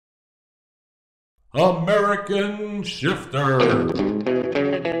American Shifter.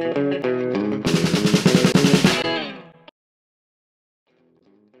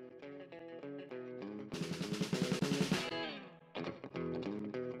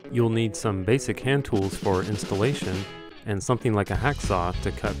 You'll need some basic hand tools for installation and something like a hacksaw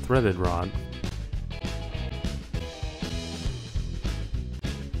to cut threaded rod.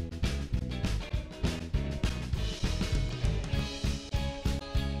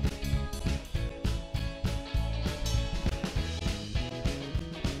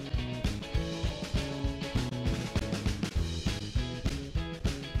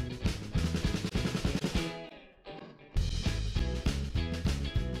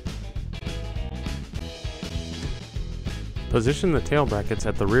 Position the tail brackets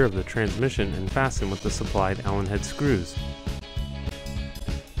at the rear of the transmission and fasten with the supplied Allen head screws.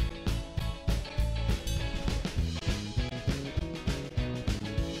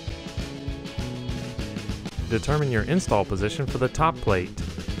 Determine your install position for the top plate,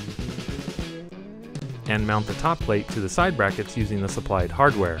 and mount the top plate to the side brackets using the supplied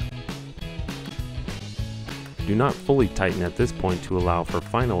hardware. Do not fully tighten at this point to allow for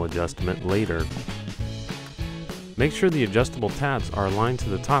final adjustment later. Make sure the adjustable tabs are aligned to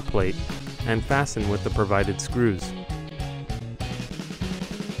the top plate and fasten with the provided screws.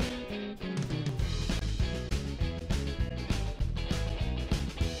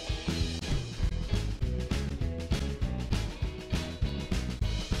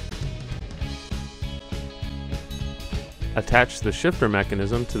 Attach the shifter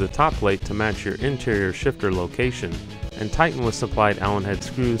mechanism to the top plate to match your interior shifter location, and tighten with supplied Allen head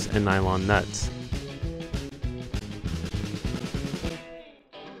screws and nylon nuts.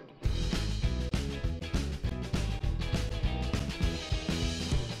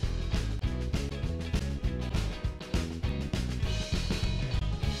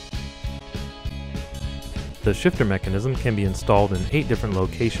 The shifter mechanism can be installed in 8 different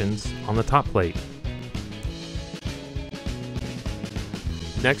locations on the top plate.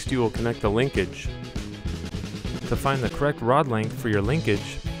 Next, you will connect the linkage. To find the correct rod length for your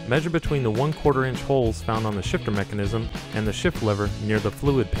linkage, measure between the 1/4 inch holes found on the shifter mechanism and the shift lever near the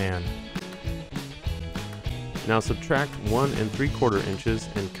fluid pan. Now subtract 1 3/4 inches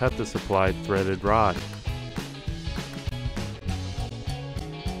and cut the supplied threaded rod.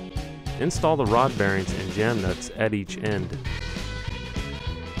 Install the rod bearings and jam nuts at each end.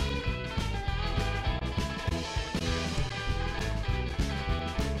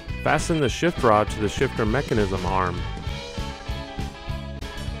 Fasten the shift rod to the shifter mechanism arm.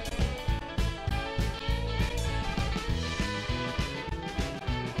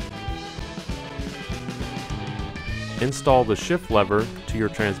 Install the shift lever to your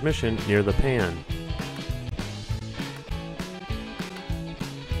transmission near the pan.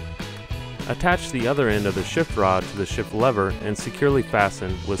 Attach the other end of the shift rod to the shift lever and securely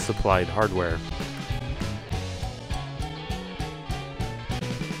fasten with supplied hardware.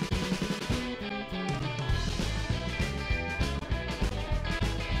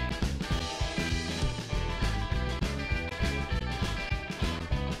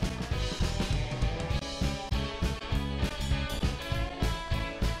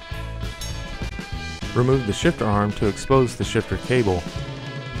 Remove the shifter arm to expose the shifter cable,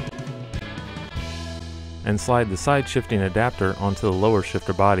 and slide the side shifting adapter onto the lower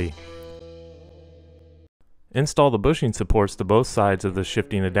shifter body. Install the bushing supports to both sides of the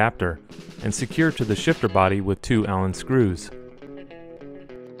shifting adapter and secure to the shifter body with 2 Allen screws.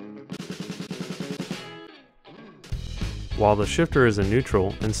 While the shifter is in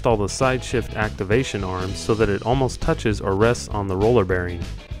neutral, install the side shift activation arm so that it almost touches or rests on the roller bearing.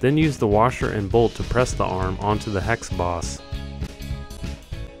 Then use the washer and bolt to press the arm onto the hex boss.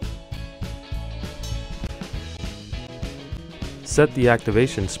 Set the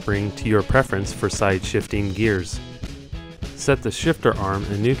activation spring to your preference for side shifting gears. Set the shifter arm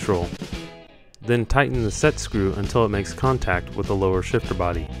in neutral. Then tighten the set screw until it makes contact with the lower shifter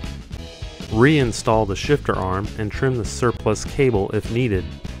body. Reinstall the shifter arm and trim the surplus cable if needed.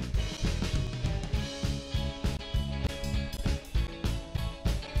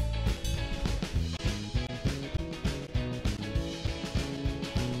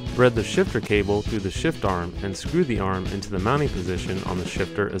 Thread the shifter cable through the shift arm and screw the arm into the mounting position on the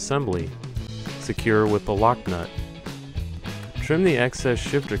shifter assembly. Secure with the lock nut. Trim the excess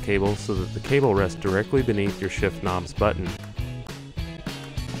shifter cable so that the cable rests directly beneath your shift knob's button.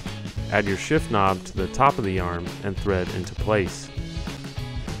 Add your shift knob to the top of the arm and thread into place.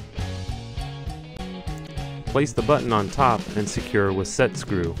 Place the button on top and secure with set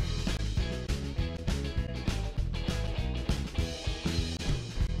screw.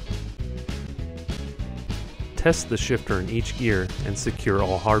 Test the shifter in each gear and secure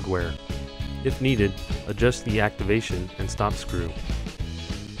all hardware. If needed, adjust the activation and stop screw.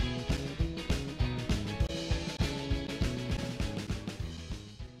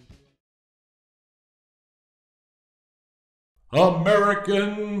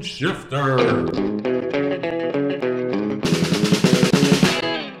 American Shifter.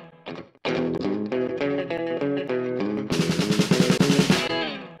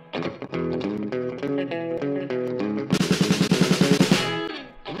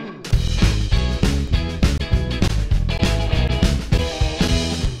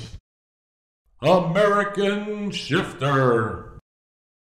 American Shifter.